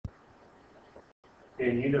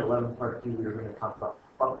In Unit 11, Part 2, we are going to talk about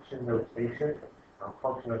function notation.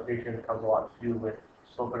 Function notation has a lot to do with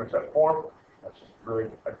slope-intercept form. That's just really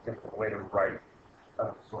a different way to write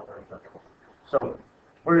slope-intercept form. So,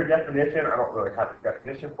 for your definition, I don't really have a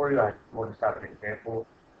definition for you. I will just have an example.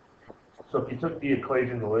 So if you took the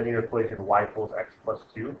equation, the linear equation y equals x plus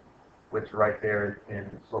 2, which right there is in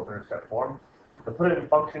slope-intercept form, to put it in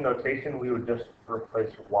function notation, we would just replace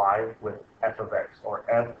y with f of x, or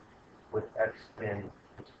f with x in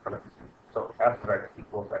parentheses. So f of x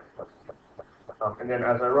equals x plus 2. And then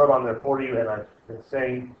as I wrote on there for you, and I've been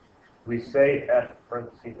saying, we say f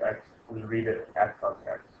parentheses x, we read it f of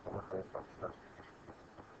x.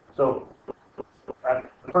 So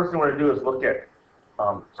the first thing we're going to do is look at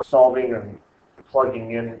solving and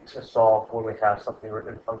plugging in to solve when we have something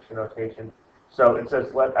written in function notation. So it says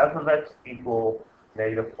let f of x equal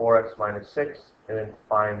negative 4x minus 6, and then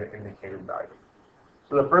find the indicated value.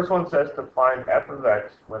 So the first one says to find f of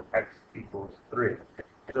x when x equals 3.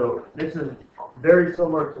 So this is very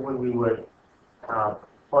similar to when we would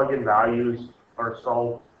plug in values or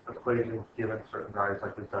solve equations given certain values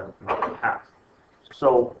like we've done in the past.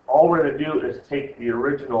 So all we're going to do is take the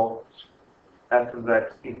original f of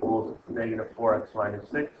x equals negative 4x minus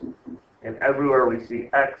 6, and everywhere we see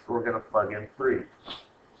x, we're going to plug in 3.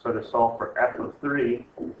 So to solve for f of 3,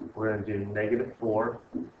 we're going to do negative 4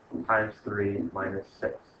 times 3 minus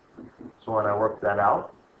 6. So when I work that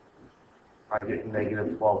out, I get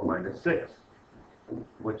negative 12 minus 6,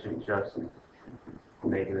 which is just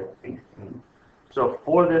negative 18. So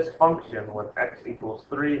for this function, when x equals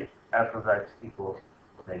 3, f of x equals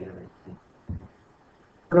negative 18.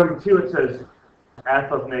 Number 2, it says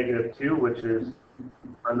f of negative 2, which is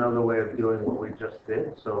another way of doing what we just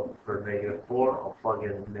did. So for negative 4, I'll plug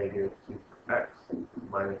in negative 2 for x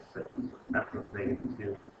minus 6. F of negative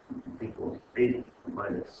 2 equals 8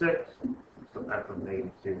 minus 6. So f of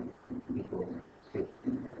negative 2 equals 2.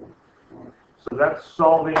 So that's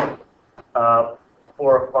solving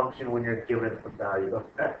for a function when you're given a value of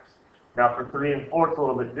x. Now for 3 and 4, it's a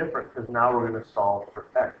little bit different because now we're going to solve for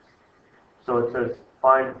x. So it says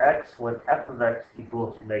find x when f of x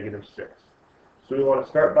equals negative 6. So we want to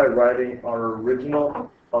start by writing our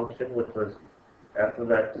original function, which was f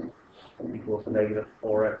of x equals negative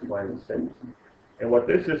 4x minus 6. And what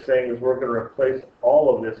this is saying is we're going to replace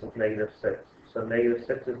all of this with negative 6. So negative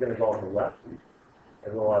 6 is going to go on the left,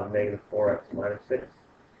 and we'll have negative 4x minus 6.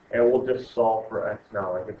 And we'll just solve for x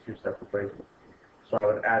now, like a two-step equation. So I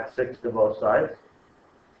would add 6 to both sides.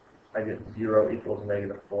 I get 0 equals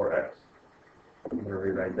negative 4x. I'm going to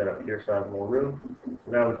rewrite that up here so I have more room.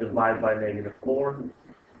 Now I would divide by negative 4,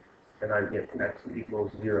 and I get x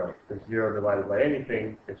equals 0. Because 0 divided by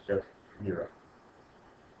anything is just 0.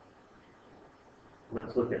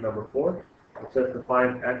 Let's look at number 4. It says to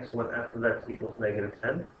find x when f of x equals negative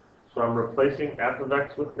 10. So I'm replacing f of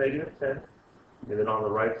x with negative 10. And then on the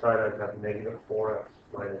right side, I've got negative 4x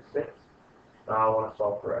minus 6. Now I want to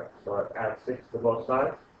solve for x. So I add 6 to both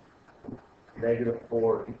sides. Negative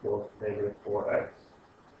 4 equals negative 4x.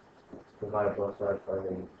 Divide both sides by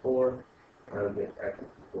negative 4. And I would get x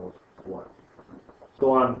equals 1.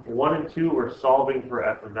 So on 1 and 2, we're solving for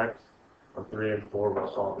f of x. On 3 and 4, we're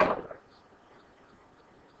solving for x.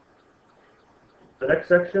 The next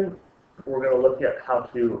section, we're going to look at how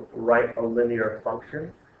to write a linear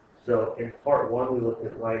function. So in part 1, we looked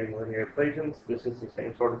at writing linear equations. This is the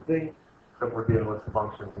same sort of thing, except we're dealing with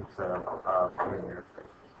functions instead of linear equations.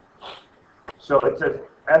 So it says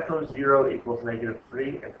f of 0 equals negative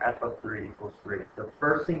 3 and f of 3 equals 3. The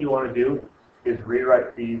first thing you want to do is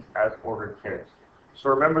rewrite these as ordered pairs.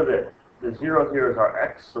 So remember that the 0 here is our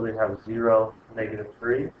x, so we have 0, negative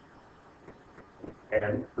 3,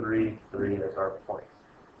 and 3, 3 as our points.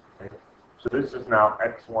 Okay? So this is now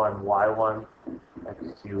x1, y1,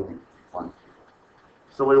 x2, y2.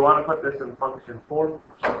 So we want to put this in function form.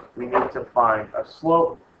 We need to find a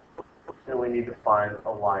slope, and we need to find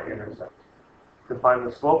a y-intercept. To find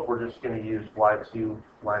the slope, we're just going to use y2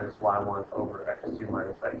 minus y1 over x2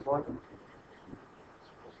 minus x1.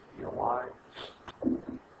 Y.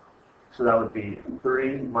 So that would be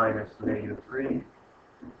 3 minus negative 3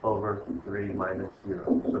 over 3 minus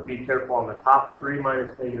 0. So be careful on the top. 3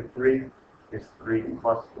 minus negative 3 is 3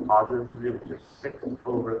 plus positive 3, which is 6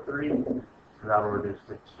 over 3. So that will reduce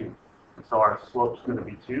to 2. So our slope is going to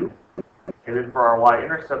be 2. And then for our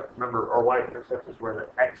y-intercept, remember, our y-intercept is where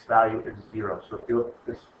the x value is 0. So if you look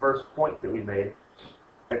at this first point that we made,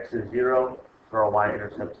 x is 0, so our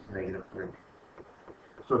y-intercept is negative 3.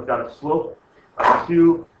 So we've got a slope of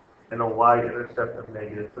 2 and a y-intercept of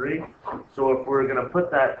negative 3. So if we're going to put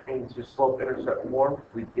that into slope-intercept form,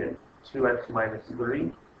 we get 2x minus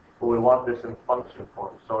 3 but we want this in function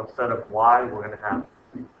form. So instead of y, we're going to have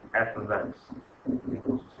f of x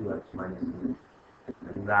equals 2x minus e.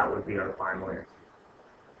 And that would be our final answer.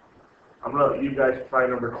 I'm going to let you guys try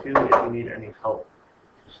number 2. If you need any help,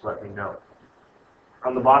 just let me know.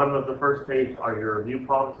 On the bottom of the first page are your review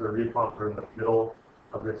problems. The review problems are in the middle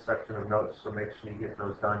of this section of notes, so make sure you get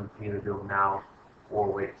those done. You can either do them now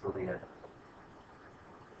or wait till the end.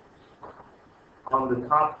 On the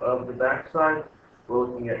top of the back side, we're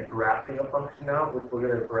looking at graphing a function now, which we're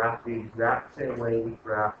going to graph the exact same way we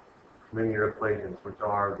graph linear equations, which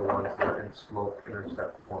are the ones that are in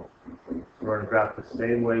slope-intercept form. So we're going to graph the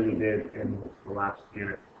same way we did in the last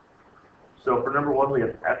unit. So for number 1, we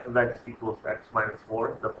have f of x equals x minus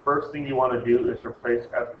 4. The first thing you want to do is replace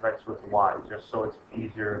f of x with y, just so it's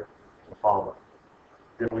easier to follow.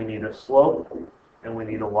 Then we need a slope, and we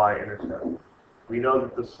need a y-intercept. We know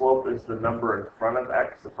that the slope is the number in front of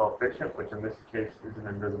x, the coefficient, which in this case is an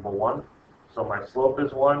invisible 1. So my slope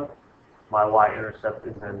is 1, my y-intercept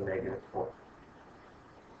is then negative 4.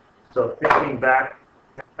 So thinking back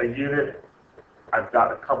a unit, I've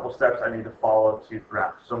got a couple steps I need to follow to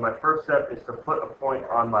graph. So my first step is to put a point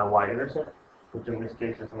on my y-intercept, which in this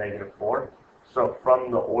case is negative 4. So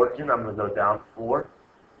from the origin, I'm going to go down 4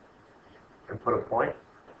 and put a point.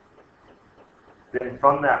 Then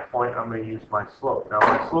from that point, I'm going to use my slope. Now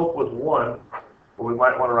my slope was 1, but we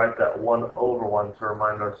might want to write that 1 over 1 to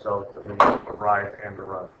remind ourselves that we need a rise and a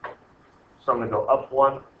run. So I'm going to go up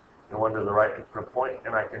 1 and 1 to the right and put a point,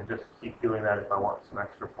 and I can just keep doing that if I want some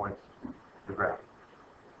extra points to graph.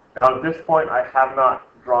 Now at this point, I have not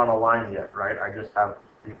drawn a line yet, right? I just have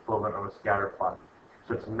the equivalent of a scatter plot.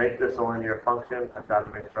 So to make this a linear function, I've got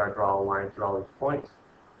to make sure I draw a line through all these points,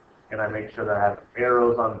 and I make sure that I have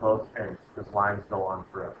arrows on both ends, because lines go on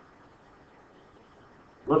forever.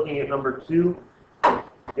 Looking at number 2,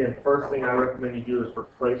 again, first thing I recommend you do is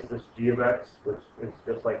replace this g of x, which is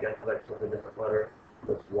just like f of x with a different letter,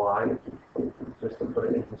 with y, just to put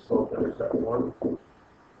it into slope-intercept form.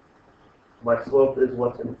 My slope is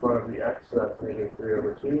what's in front of the x, so that's negative 3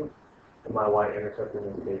 over 2, and my y-intercept in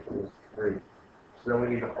this case is 3. So then we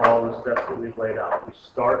need to follow the steps that we've laid out. We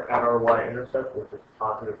start at our y-intercept, which is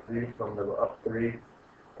positive 3, so I'm going to go up 3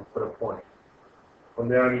 and put a point. From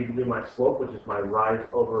there, I need to do my slope, which is my rise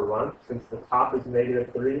over run. Since the top is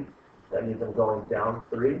negative 3, that means I'm going down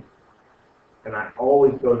 3. And I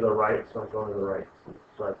always go to the right, so I'm going to the right.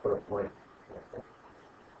 So I put a point.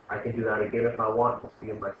 I can do that again if I want, just to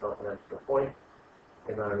give myself an extra point.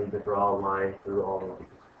 And then I need to draw a line through all of these.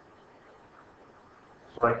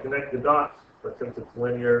 So I connect the dots, but since it's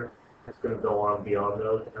linear, it's going to go on beyond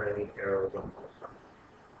those, and I need arrows on both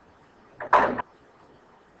sides.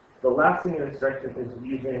 The last thing in this section is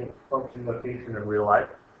using function notation in real life.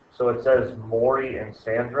 So it says Maury and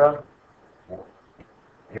Sandra.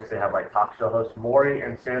 I guess they have like talk show hosts. Maury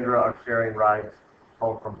and Sandra are sharing rides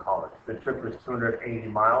home from college. The trip is 280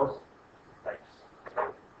 miles. Thanks.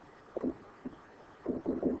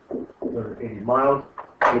 280 miles.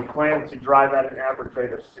 They plan to drive at an average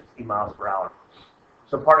rate of 60 miles per hour.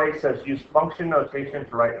 So part A says use function notation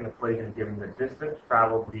to write an equation given the distance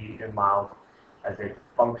traveled d in miles as a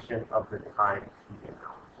function of the time t in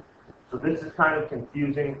hours. So this is kind of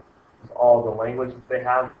confusing with all the language that they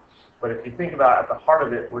have. But if you think about it, at the heart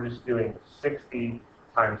of it, we're just doing 60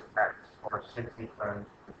 times x, or 60 times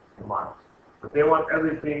miles. But they want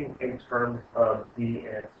everything in terms of d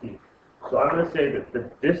and t. So I'm going to say that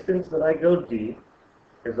the distance that I go d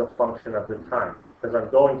is a function of the time, because I'm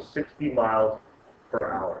going 60 miles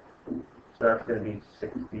per hour. So that's going to be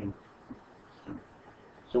 60.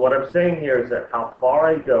 So what I'm saying here is that how far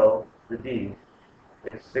I go, the d,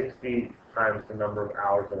 is 60 times the number of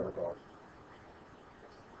hours that I'm going.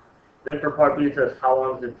 Then for part B, it says, how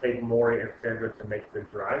long does it take Maury and Sandra to make the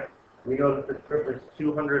drive? We know that the trip is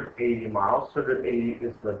 280 miles. 280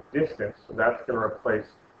 is the distance, so that's going to replace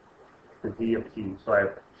the d of t. So I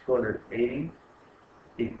have 280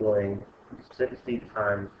 equaling 60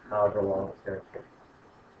 times however long it's going to take.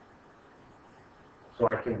 So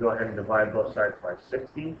I can go ahead and divide both sides by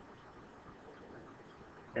 60,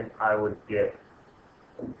 and I would get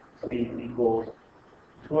speed equals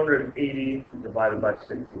 280 divided by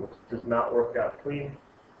 60, which does not work out clean,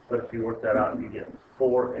 but if you work that out, you get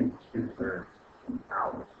 4 2/3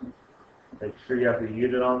 hours. Make sure you have the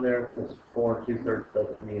unit on there, because 4 2/3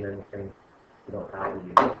 doesn't mean anything if you don't have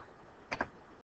the unit.